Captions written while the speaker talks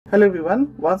Hello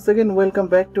everyone, once again welcome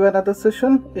back to another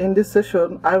session. In this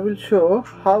session I will show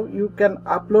how you can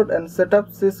upload and set up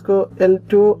Cisco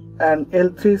L2 and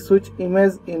L3 switch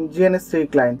image in GNS3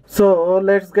 client. So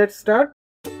let's get started.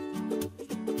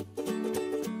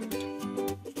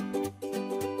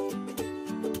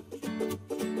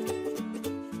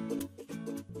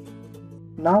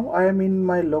 Now I am in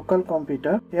my local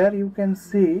computer. Here you can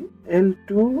see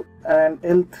L2 and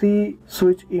L3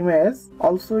 switch image.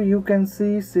 Also you can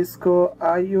see Cisco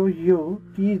IOU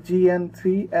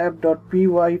GN3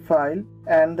 app.py file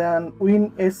and then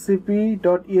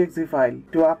WinSCp.exe file.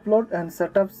 To upload and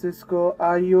set up Cisco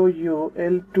IOU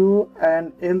L2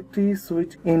 and L3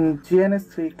 switch in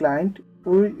GNS3 client,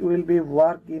 we will be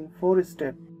work in 4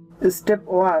 steps. Step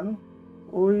 1,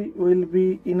 we will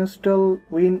be install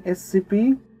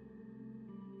WinSCP,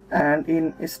 and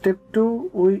in step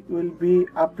 2 we will be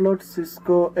upload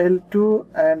Cisco L2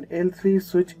 and L3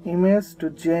 switch image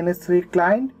to GNS3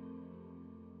 client,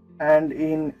 and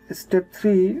in step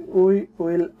 3 we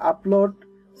will upload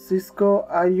Cisco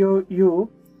IOU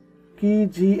key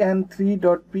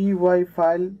GN3.py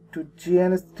file to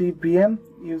GNS3 VM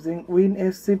using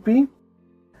WinSCP,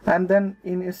 and then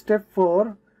in step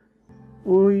 4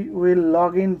 we will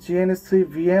log in GNS3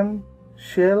 VM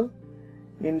shell.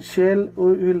 In shell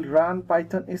we will run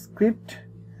Python script.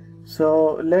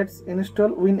 So let's install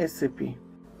WinSCP.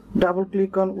 Double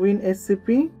click on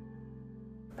WinSCP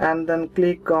and then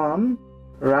click on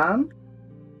run,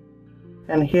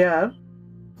 and here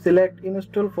select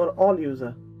install for all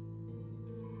user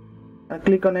and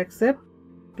click on accept.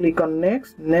 Click on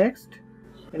next,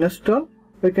 install.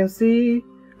 We can see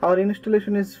our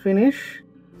installation is finished.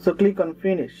 So click on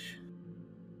finish.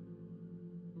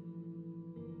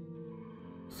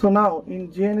 So now in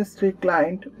GNS3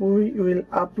 client we will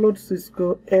upload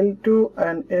Cisco L2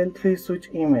 and L3 switch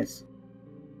image.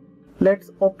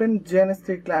 Let's open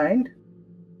GNS3 client.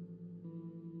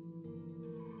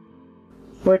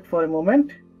 Wait for a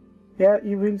moment. Here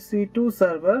you will see two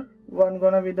servers. One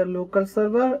gonna be the local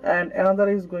server and another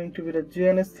is going to be the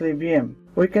GNS3 VM.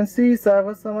 We can see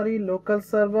server summary, local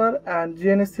server and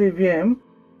GNS3 VM.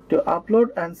 To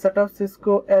upload and set up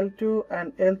Cisco L2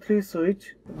 and L3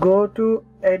 switch, go to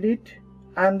edit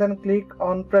and then click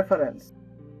on preference.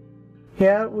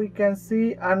 Here we can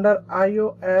see under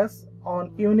iOS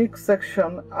on UNIX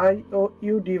section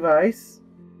IOU device,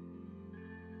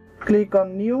 click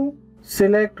on new,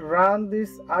 select run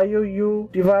this IOU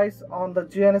device on the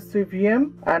GNS3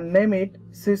 VM and name it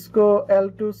Cisco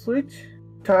L2 switch.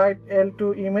 Type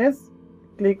L2 image,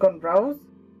 click on browse.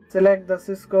 Select the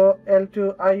Cisco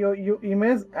L2 IOU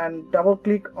image and double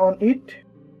click on it.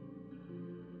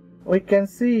 We can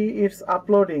see it's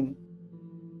uploading.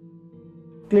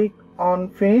 Click on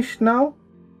finish now.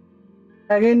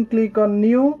 Again click on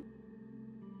new.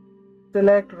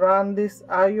 Select run this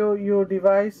IOU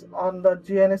device on the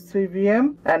GNS3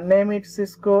 VM and name it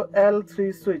Cisco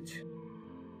L3 switch.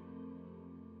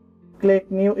 Click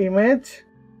new image.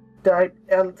 Type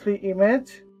L3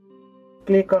 image.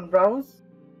 Click on browse.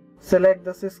 Select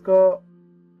the Cisco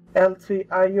L3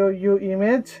 IOU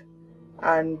image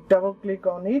and double click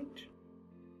on it.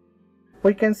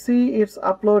 We can see it's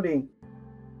uploading.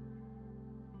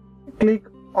 Click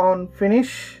on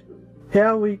finish.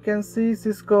 Here we can see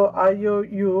Cisco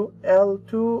IOU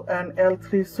L2 and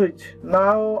L3 switch.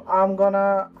 Now I'm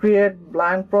gonna create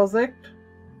blank project.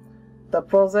 The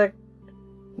project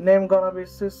name gonna be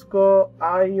Cisco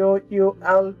IOU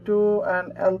L2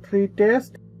 and L3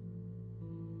 test.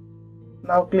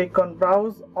 Now click on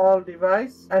browse all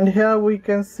device, and here we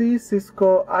can see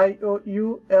Cisco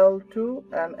IOU L2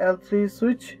 and L3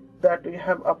 switch that we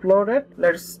have uploaded.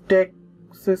 Let's take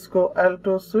Cisco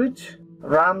L2 switch,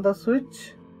 run the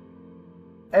switch,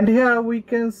 and here we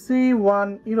can see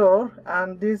one error,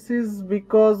 and this is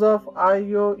because of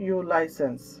IOU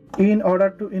license. In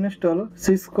order to install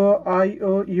Cisco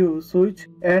IOU switch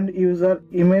end user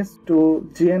image to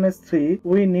GNS3,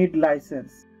 we need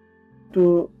license.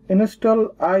 To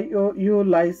install IOU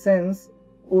license,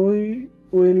 we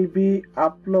will be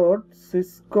upload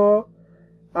Cisco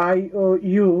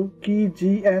IOU key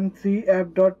GN3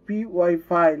 app.py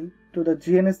file to the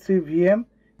GNS3 VM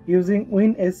using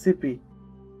WinSCP.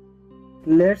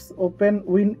 Let's open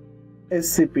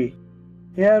WinSCP.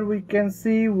 Here we can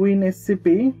see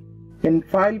WinSCP. In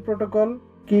file protocol,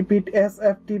 keep it as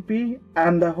FTP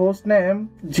and the host name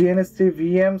GNS3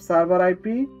 VM server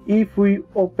IP. If we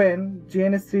open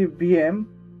GNS3 VM,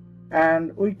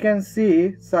 and we can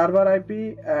see server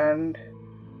IP and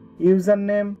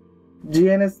username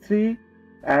GNS3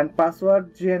 and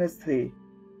password GNS3.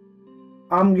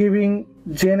 I'm giving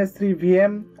GNS3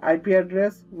 VM IP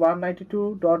address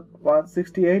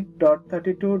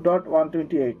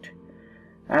 192.168.32.128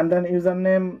 and then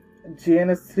username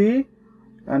GNS3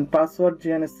 and password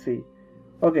GNS3.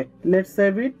 Okay, let's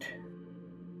save it.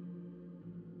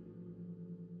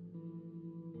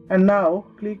 And now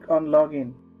click on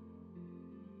login.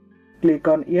 Click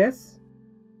on yes.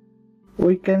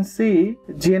 We can see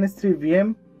GNS3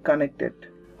 VM connected.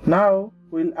 Now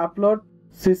we'll upload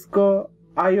Cisco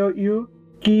IOU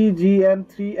key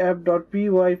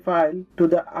gn3app.py file to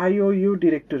the IOU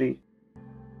directory.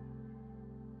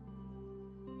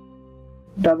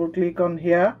 Double click on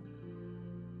here.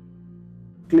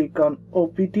 Click on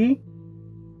OPT.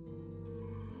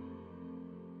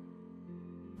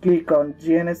 Click on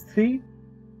GNS3.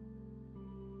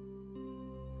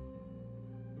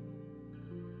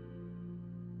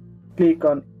 Click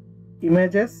on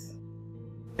images.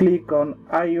 Click on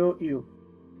IOU.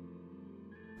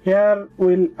 Here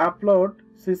we'll upload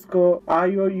Cisco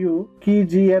IOU key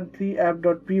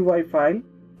gn3app.py file.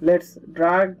 Let's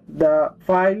drag the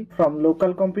file from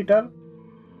local computer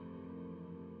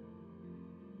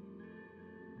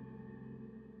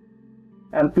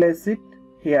and place it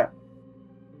here.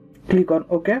 Click on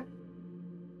OK.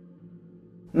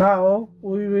 Now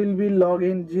we will be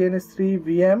logging GNS3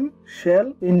 VM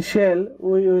shell. In shell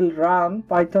we will run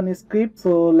Python script.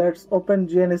 So let's open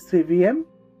GNS3 VM.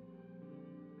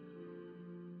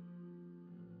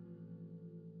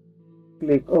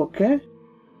 Click OK.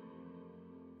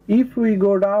 If we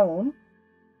go down,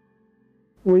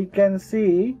 we can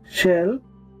see shell.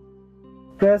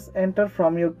 Press enter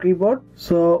from your keyboard.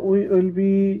 So we will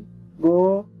be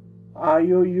go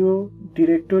IOU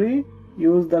directory.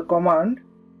 Use the command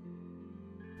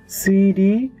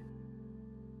cd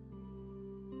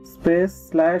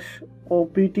space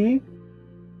 /opt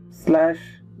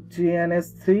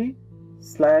 /gns3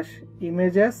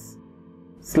 /images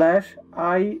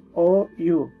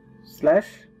 /iou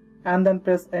and then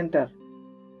press enter.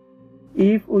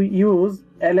 If we use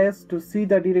ls to see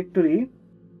the directory,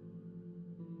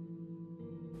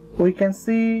 we can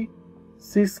see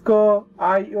Cisco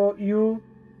IOU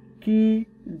key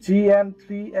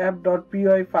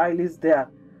gn3app.py file is there.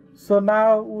 So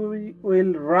now we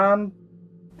will run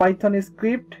Python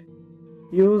script.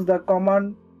 Use the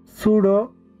command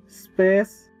sudo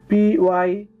space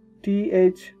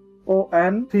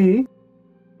python3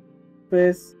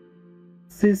 space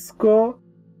Cisco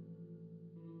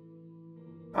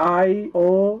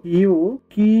IOU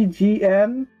key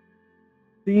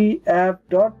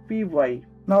gn3app.py.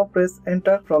 Now press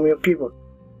enter from your keyboard.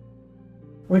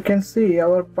 We can see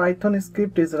our Python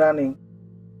script is running.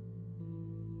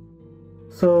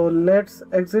 So let's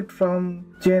exit from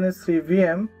GNS3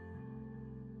 VM.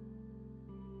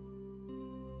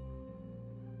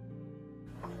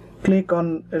 Click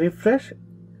on refresh.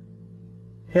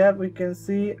 Here we can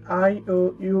see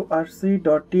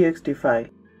IOURC.txt file,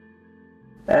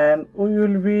 and we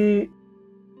will be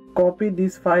copy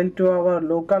this file to our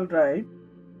local drive.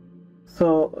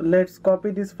 So let's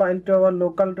copy this file to our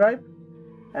local drive,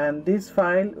 and this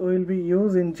file will be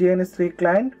used in GNS3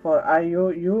 client for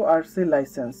IOURC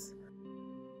license.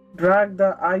 Drag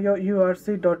the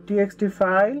IOURC.txt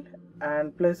file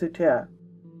and place it here.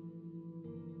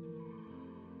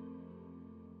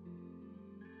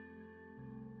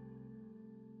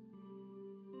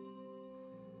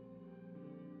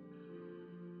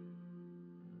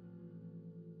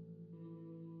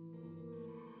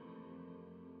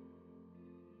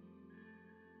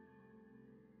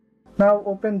 Now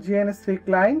open GNS3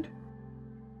 client.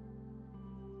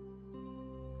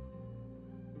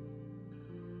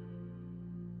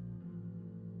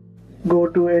 Go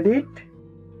to edit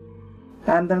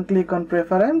and then click on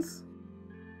preference.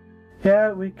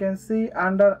 Here we can see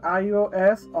under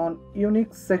iOS on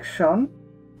UNIX section,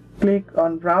 click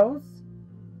on browse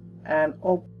and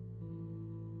open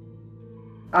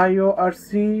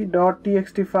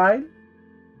IORC.txt file.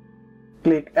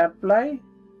 Click apply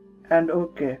and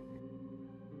OK.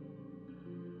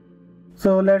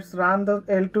 So let's run the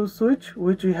L2 switch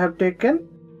which we have taken.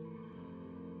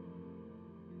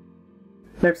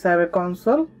 Let's have a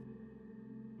console,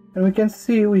 and we can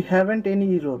see we haven't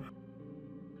any error.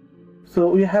 So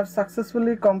we have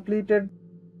successfully completed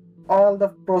all the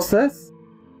process.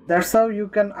 That's how you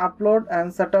can upload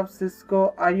and set up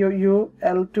Cisco IOU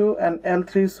L2 and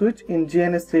L3 switch in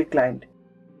GNS3 client.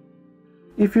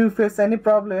 If you face any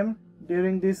problem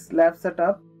during this lab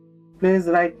setup, please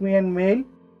write me an mail.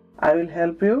 I will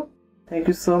help you. Thank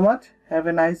you so much. Have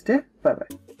a nice day. Bye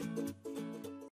bye.